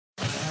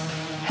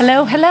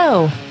Hello,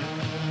 hello.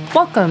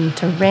 Welcome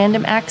to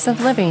Random Acts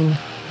of Living.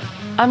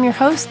 I'm your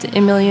host,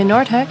 Amelia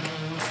Nordhook.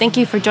 Thank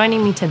you for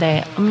joining me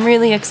today. I'm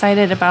really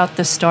excited about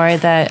the story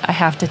that I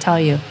have to tell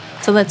you.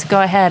 So let's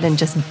go ahead and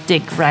just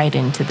dig right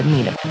into the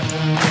meat of it.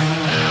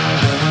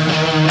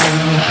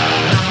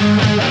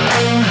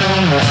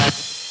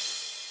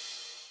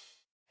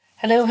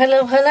 Hello,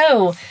 hello,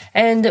 hello,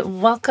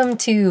 and welcome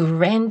to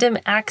Random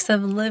Acts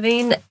of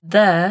Living,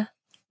 the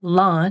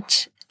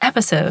launch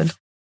episode.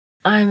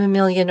 I'm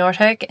Amelia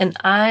Nordhook, and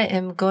I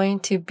am going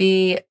to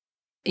be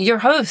your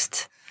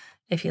host,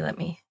 if you let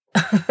me.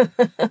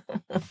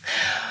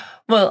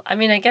 Well,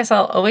 I guess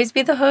I'll always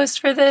be the host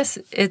for this.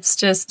 It's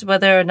just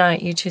whether or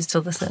not you choose to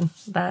listen.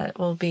 That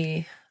will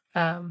be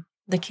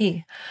the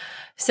key.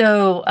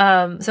 So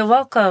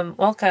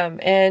welcome.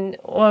 And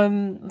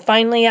I'm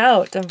finally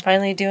out. I'm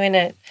finally doing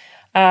it.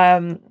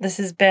 This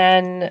has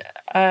been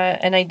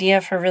an idea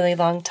for a really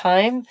long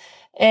time.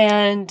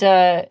 And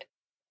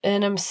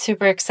I'm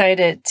super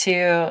excited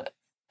to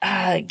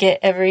get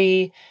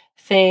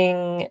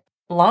everything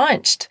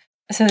launched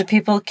so that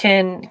people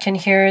can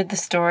hear the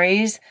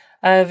stories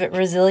of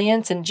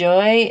resilience and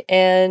joy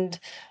and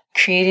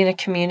creating a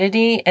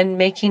community and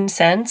making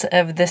sense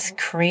of this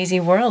crazy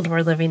world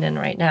we're living in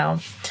right now.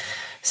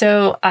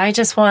 So I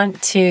just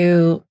want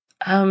to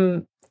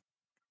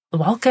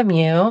welcome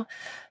you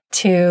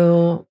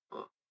to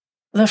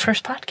the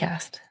first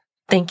podcast.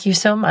 Thank you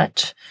so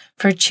much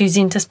for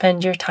choosing to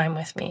spend your time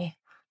with me.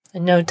 I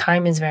know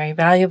time is very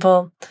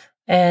valuable,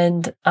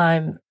 and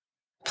I'm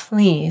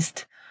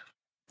pleased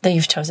that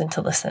you've chosen to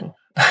listen.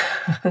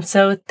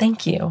 So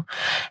thank you.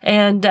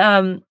 And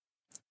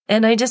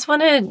I just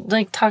want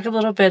to talk a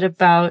little bit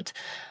about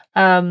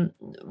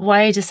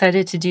why I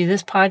decided to do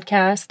this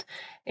podcast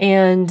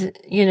and,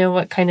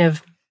 what kind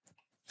of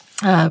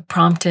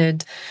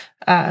prompted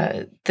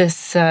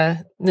this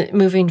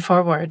moving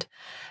forward.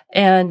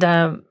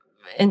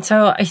 And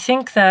so I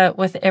think that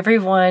with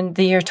everyone,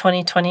 the year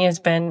 2020 has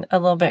been a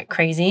little bit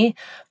crazy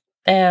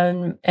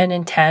and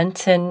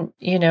intense. And,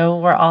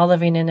 we're all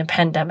living in a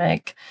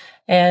pandemic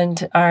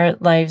and our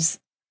lives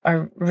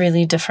are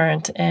really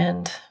different.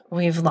 And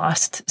we've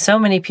lost so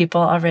many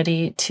people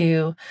already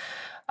to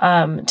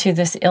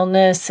this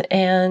illness.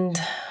 And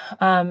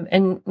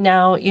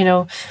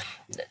now,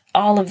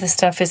 all of this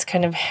stuff is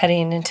kind of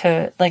heading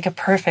into like a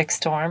perfect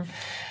storm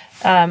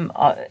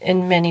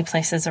in many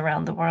places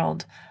around the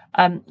world.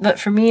 But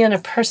for me, on a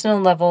personal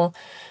level,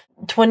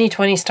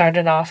 2020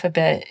 started off a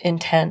bit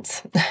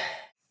intense.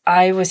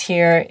 I was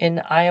here in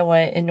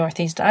Iowa, in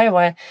Northeast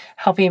Iowa,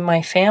 helping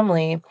my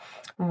family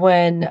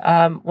when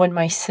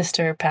my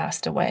sister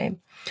passed away.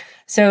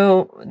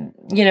 So,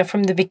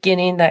 from the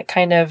beginning, that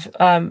kind of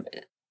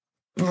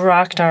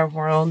rocked our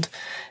world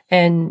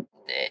and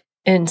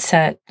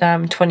set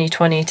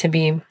 2020 to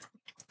be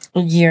a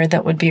year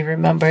that would be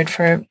remembered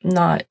for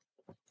not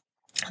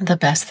the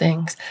best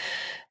things.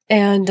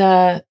 And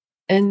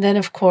then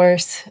of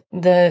course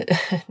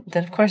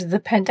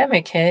the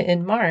pandemic hit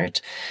in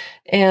March,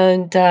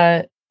 and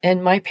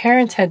my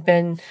parents had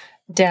been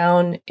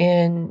down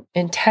in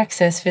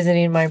Texas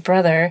visiting my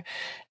brother,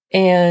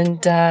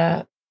 and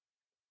I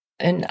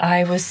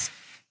was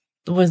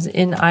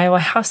in Iowa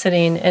house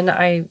sitting, and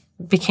I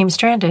became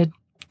stranded,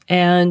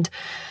 and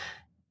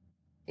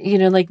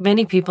like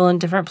many people in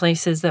different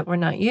places that we're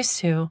not used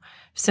to.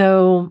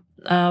 So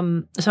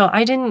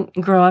I didn't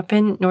grow up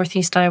in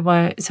Northeast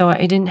Iowa, so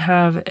I didn't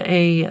have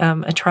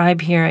a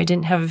tribe here. I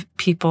didn't have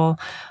people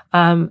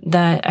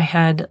that I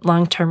had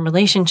long-term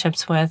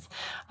relationships with.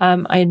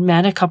 I had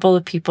met a couple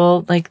of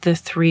people, like the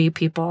three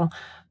people,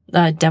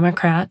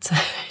 Democrats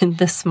in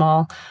this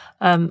small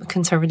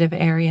conservative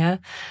area.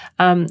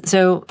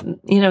 So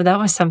that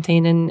was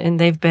something, and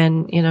they've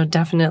been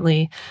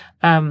definitely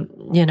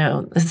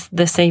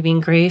the saving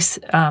grace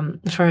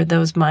for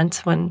those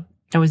months when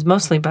I was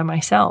mostly by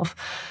myself.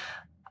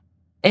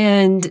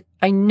 And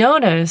I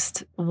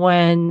noticed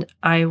when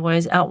I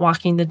was out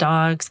walking the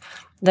dogs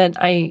that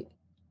I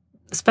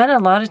spent a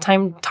lot of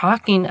time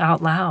talking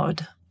out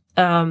loud,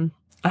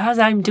 as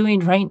I'm doing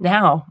right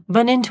now,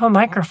 but into a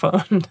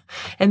microphone,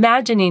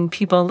 imagining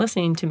people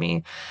listening to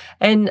me.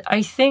 And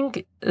I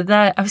think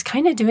that I was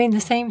kind of doing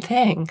the same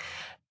thing.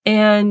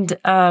 And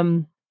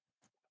I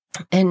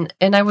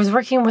was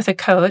working with a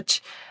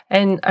coach,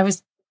 and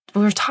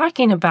we were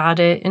talking about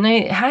it, and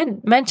I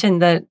had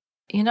mentioned that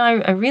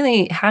I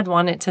really had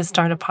wanted to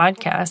start a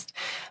podcast,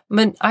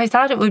 but I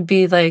thought it would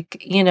be a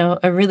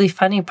really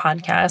funny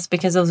podcast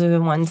because those are the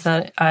ones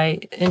that I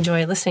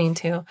enjoy listening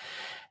to.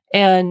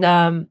 And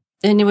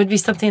it would be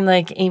something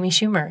like Amy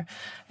Schumer.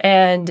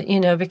 And,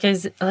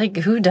 because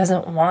who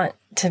doesn't want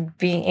to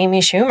be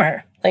Amy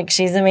Schumer?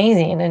 She's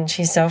amazing and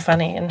she's so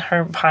funny, and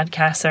her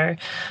podcasts are,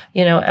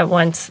 at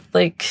once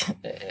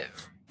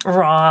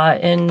raw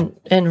and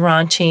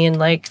raunchy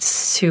and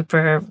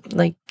super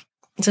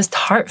just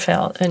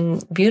heartfelt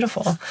and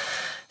beautiful.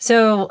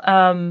 So,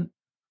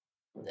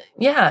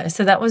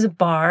 so that was a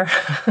bar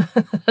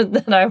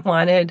that I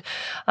wanted.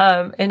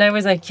 And I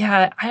was like,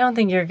 I don't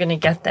think you're going to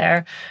get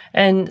there.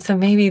 And so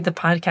maybe the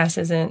podcast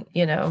isn't,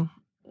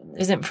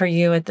 isn't for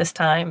you at this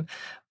time.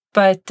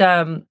 But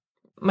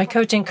my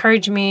coach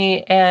encouraged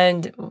me,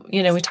 and,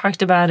 we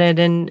talked about it.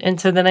 And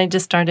so then I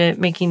just started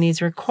making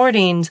these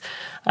recordings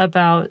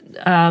about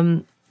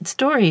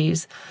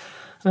stories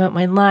about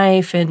my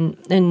life. And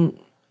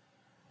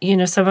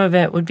some of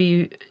it would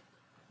be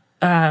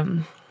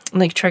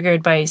like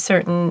triggered by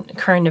certain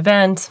current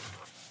events.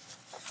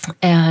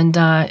 And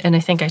I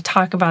think I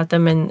talk about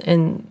them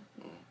in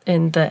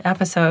the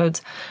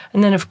episodes.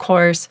 And then, of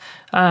course,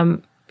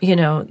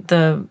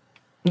 the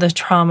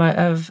trauma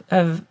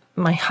of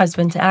my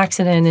husband's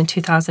accident in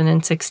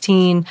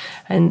 2016,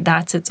 and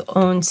that's its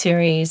own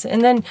series.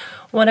 And then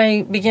what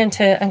I began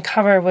to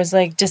uncover was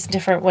like just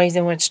different ways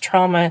in which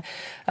trauma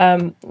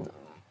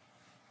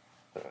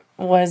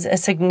was a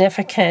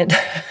significant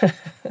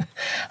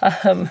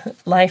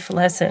life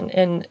lesson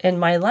in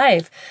my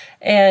life.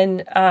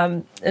 And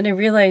I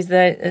realized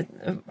that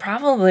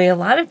probably a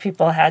lot of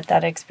people had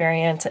that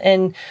experience.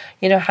 And,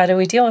 how do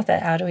we deal with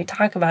it? How do we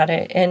talk about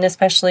it? And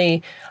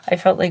especially, I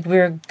felt like we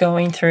were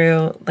going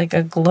through like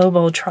a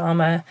global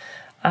trauma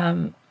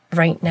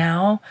right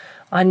now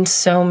on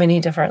so many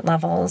different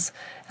levels.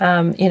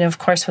 Of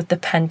course, with the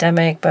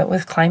pandemic, but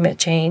with climate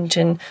change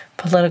and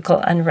political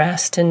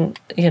unrest and,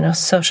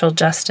 social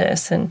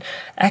justice and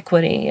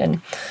equity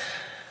and,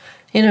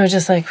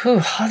 just like,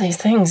 all these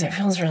things, it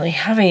feels really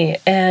heavy.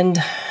 And,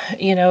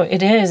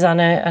 it is on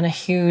a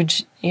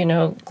huge,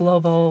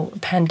 global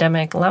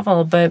pandemic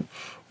level. But,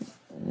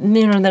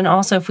 then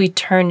also if we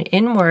turn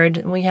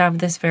inward, we have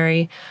this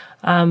very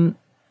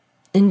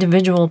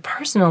individual,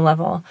 personal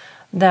level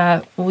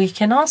that we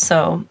can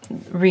also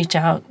reach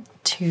out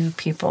to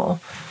people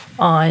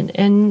on.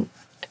 And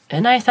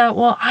I thought,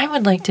 well, I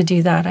would like to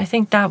do that. I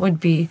think that would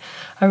be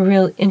a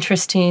real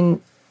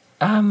interesting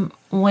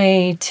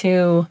way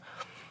to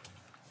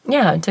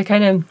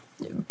kind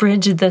of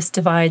bridge this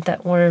divide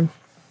that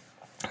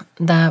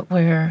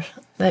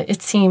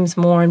it seems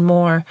more and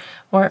more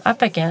we're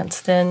up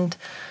against. And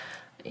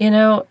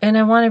and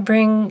I want to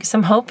bring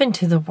some hope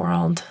into the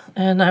world,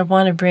 and I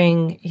want to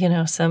bring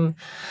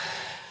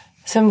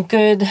some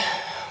good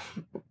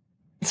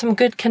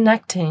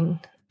connecting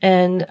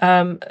and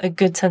a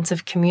good sense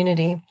of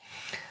community.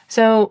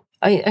 So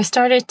I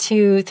started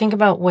to think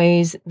about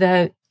ways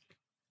that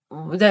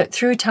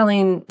through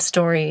telling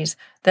stories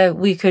that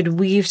we could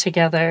weave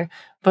together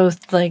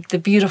both like the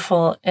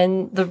beautiful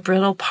and the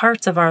brittle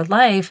parts of our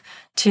life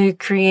to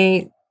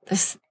create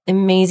this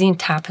amazing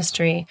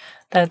tapestry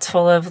that's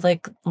full of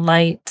like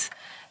light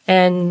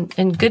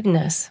and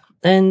goodness.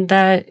 And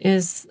that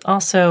is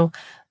also,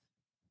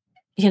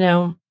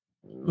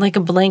 like a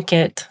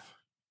blanket,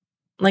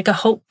 like a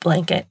hope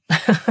blanket.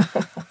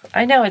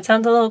 I know it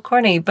sounds a little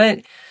corny,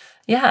 but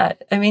yeah,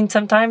 I mean,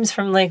 sometimes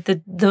from like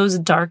those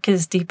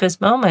darkest,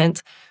 deepest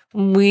moments,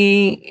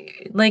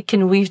 we like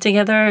can weave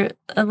together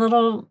a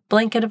little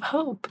blanket of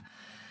hope.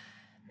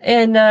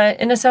 And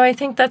so I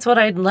think that's what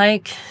I'd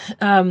like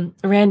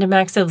Random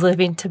Acts of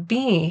Living to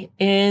be,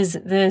 is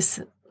this,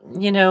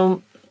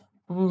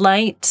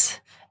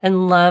 light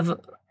and love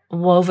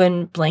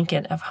woven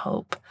blanket of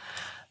hope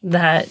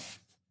that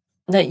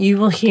you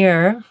will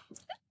hear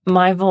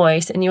my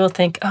voice and you will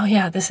think, oh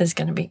yeah, this is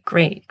going to be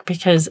great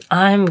because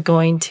I'm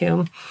going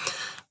to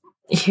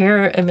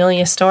hear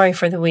Amelia's story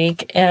for the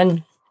week,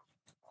 and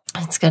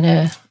it's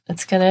gonna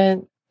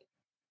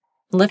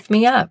lift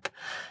me up.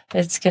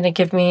 It's gonna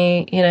give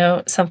me,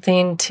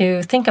 something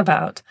to think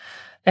about,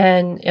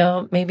 and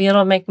maybe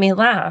it'll make me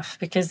laugh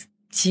because,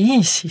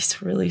 geez,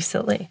 she's really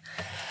silly.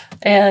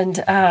 And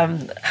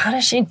how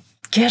does she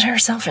get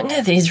herself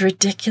into these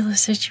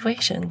ridiculous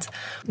situations?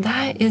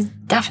 That is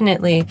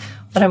definitely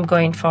what I'm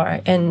going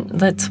for. And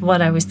that's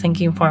what I was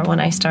thinking for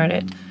when I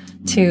started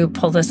to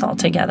pull this all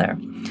together.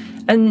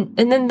 And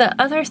then the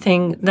other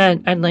thing that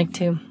I'd like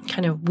to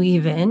kind of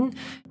weave in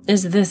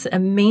is this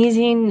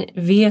amazing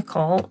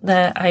vehicle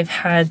that I've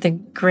had the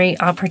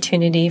great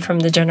opportunity from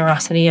the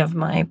generosity of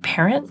my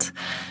parents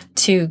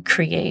to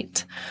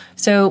create.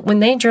 So when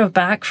they drove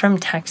back from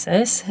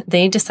Texas,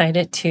 they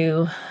decided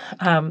to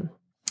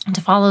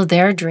follow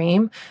their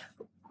dream.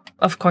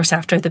 Of course,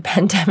 after the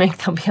pandemic,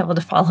 they'll be able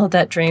to follow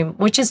that dream,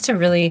 which is to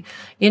really,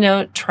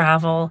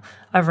 travel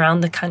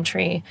around the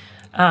country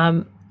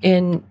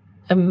in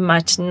a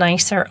much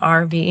nicer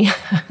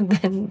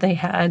RV than they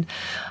had.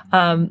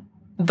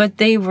 But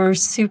they were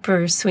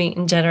super sweet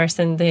and generous,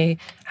 and they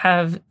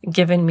have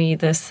given me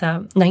this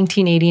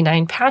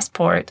 1989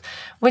 passport,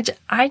 which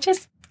I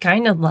just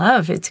kind of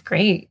love. It's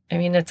great. I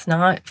mean, it's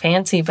not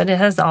fancy, but it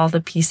has all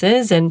the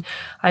pieces, and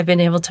I've been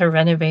able to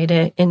renovate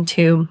it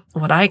into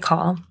what I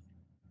call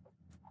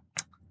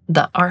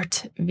the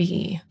Art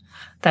V.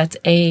 That's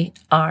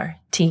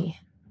ARTV.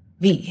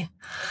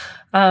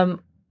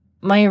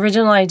 My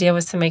original idea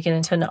was to make it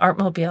into an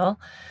Artmobile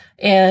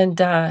and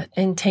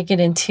take it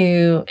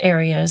into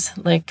areas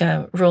like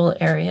rural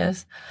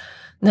areas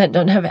that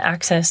don't have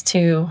access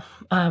to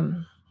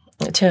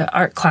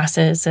art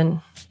classes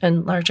and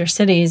larger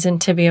cities,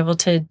 and to be able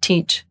to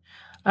teach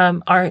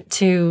art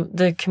to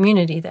the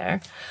community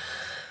there.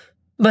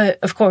 But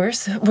of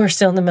course, we're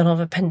still in the middle of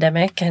a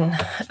pandemic, and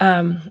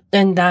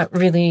that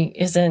really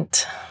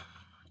isn't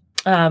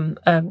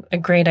a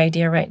great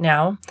idea right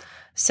now.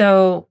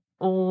 So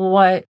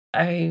what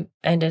I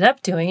ended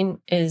up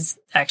doing is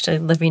actually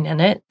living in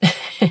it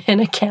in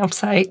a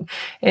campsite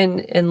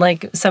in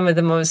like some of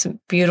the most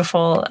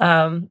beautiful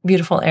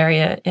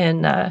area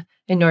in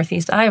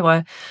Northeast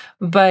Iowa.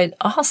 But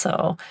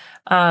also,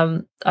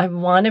 I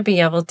want to be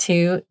able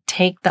to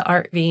take the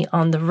ArtV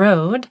on the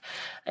road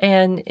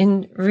and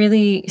in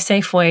really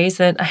safe ways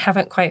that I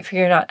haven't quite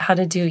figured out how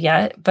to do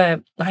yet,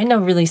 but I know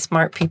really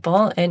smart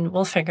people and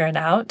we'll figure it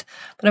out.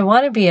 But I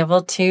want to be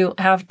able to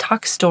have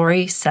talk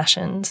story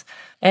sessions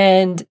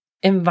and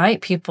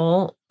invite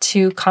people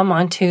to come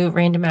onto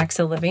Random Acts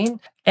of Living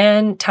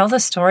and tell the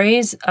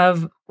stories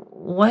of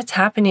what's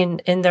happening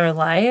in their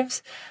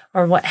lives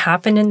or what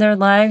happened in their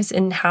lives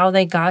and how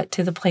they got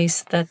to the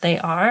place that they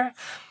are.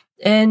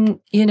 And,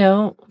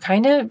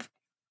 kind of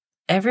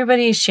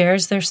everybody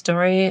shares their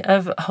story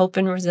of hope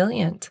and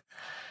resilience.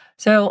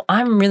 So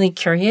I'm really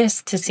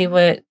curious to see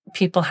what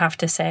people have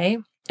to say.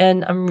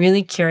 And I'm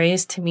really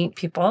curious to meet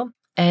people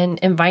and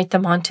invite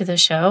them onto the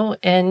show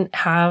and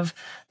have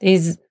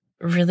these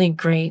really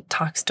great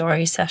talk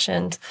story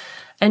sessions.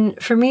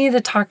 And for me,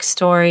 the talk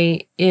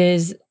story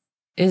is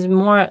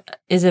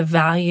a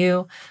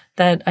value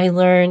that I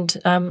learned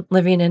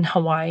living in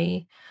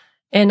Hawaii.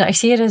 And I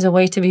see it as a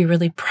way to be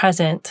really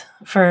present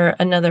for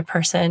another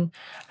person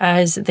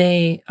as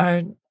they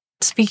are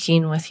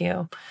speaking with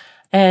you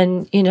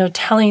and,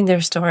 telling their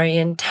story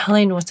and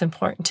telling what's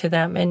important to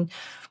them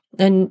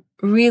and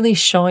really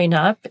showing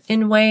up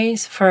in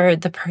ways for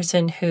the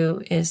person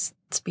who is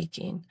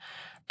speaking.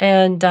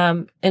 And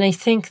I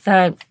think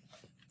that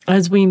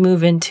as we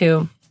move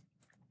into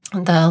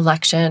the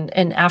election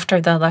and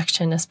after the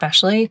election,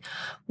 especially,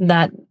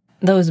 that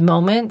those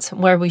moments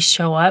where we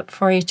show up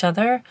for each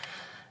other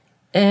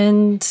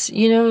and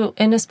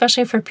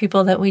especially for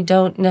people that we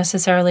don't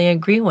necessarily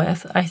agree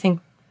with, I think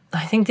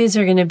these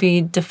are going to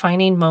be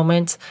defining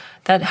moments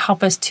that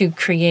help us to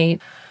create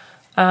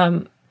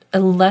a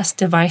less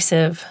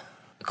divisive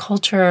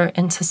culture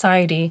and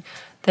society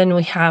than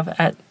we have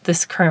at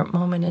this current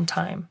moment in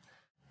time.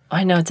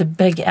 I know it's a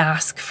big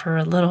ask for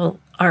a little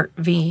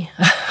ArtV,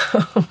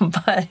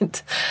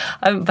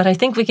 but I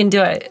think we can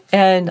do it.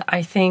 And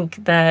I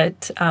think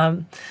that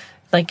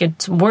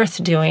it's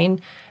worth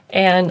doing.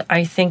 And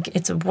I think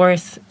it's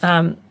worth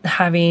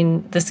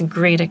having this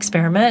great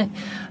experiment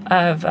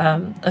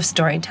of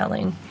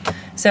storytelling.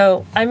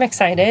 So I'm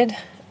excited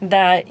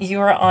that you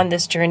are on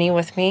this journey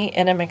with me,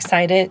 and I'm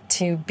excited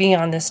to be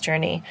on this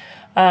journey.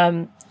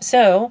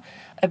 So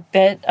a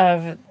bit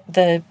of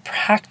the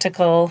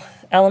practical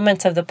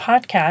elements of the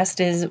podcast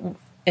is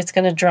it's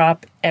going to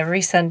drop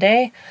every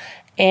Sunday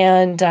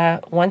and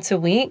once a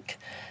week.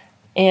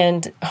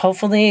 And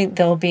hopefully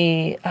there'll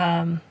be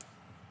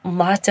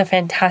lots of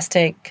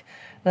fantastic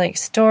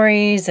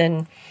stories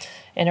and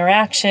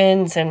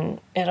interactions, and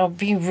it'll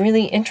be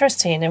really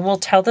interesting. And we'll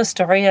tell the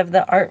story of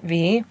the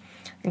ArtV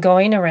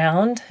going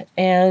around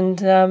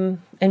and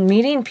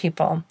meeting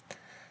people.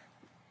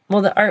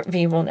 Well, the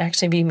ArtV won't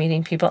actually be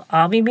meeting people.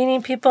 I'll be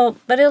meeting people,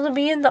 but it'll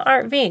be in the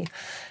ArtV.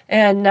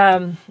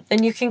 And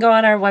you can go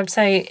on our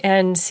website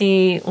and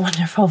see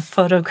wonderful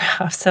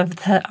photographs of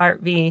the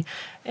ArtV,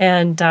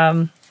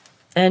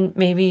 and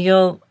maybe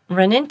you'll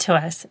run into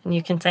us and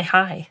you can say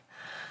hi.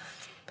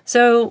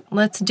 So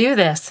let's do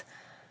this.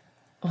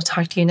 We'll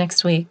talk to you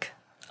next week.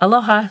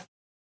 Aloha.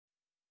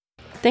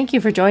 Thank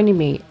you for joining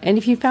me. And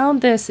if you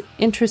found this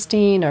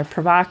interesting or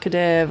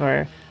provocative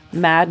or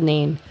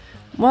maddening,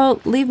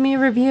 well, leave me a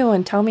review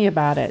and tell me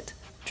about it.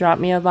 Drop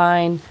me a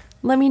line.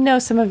 Let me know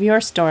some of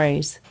your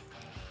stories.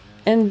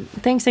 And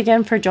thanks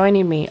again for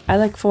joining me. I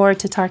look forward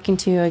to talking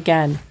to you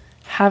again.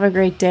 Have a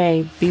great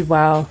day. Be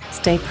well.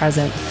 Stay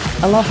present.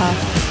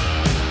 Aloha.